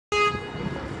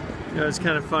You know, it's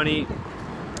kind of funny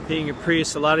being a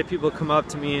priest. A lot of people come up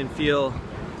to me and feel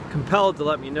compelled to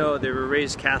let me know they were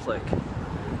raised Catholic.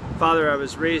 Father, I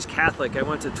was raised Catholic. I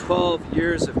went to 12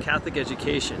 years of Catholic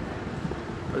education.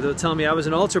 Or they'll tell me I was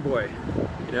an altar boy,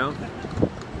 you know?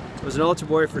 I was an altar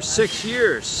boy for 6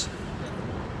 years.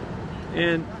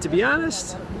 And to be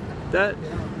honest, that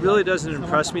really doesn't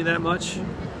impress me that much.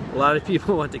 A lot of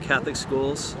people went to Catholic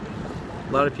schools.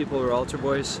 A lot of people were altar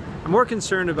boys. I'm more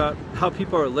concerned about how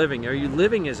people are living. Are you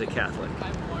living as a Catholic?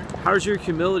 How's your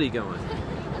humility going?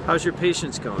 How's your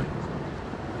patience going?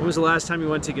 When was the last time you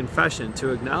went to confession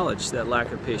to acknowledge that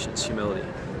lack of patience, humility?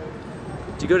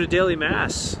 Do you go to daily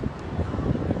Mass?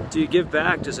 Do you give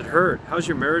back? Does it hurt? How's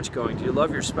your marriage going? Do you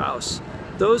love your spouse?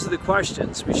 Those are the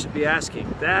questions we should be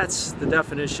asking. That's the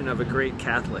definition of a great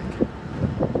Catholic.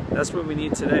 That's what we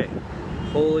need today.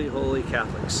 Holy, holy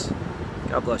Catholics.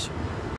 God bless you.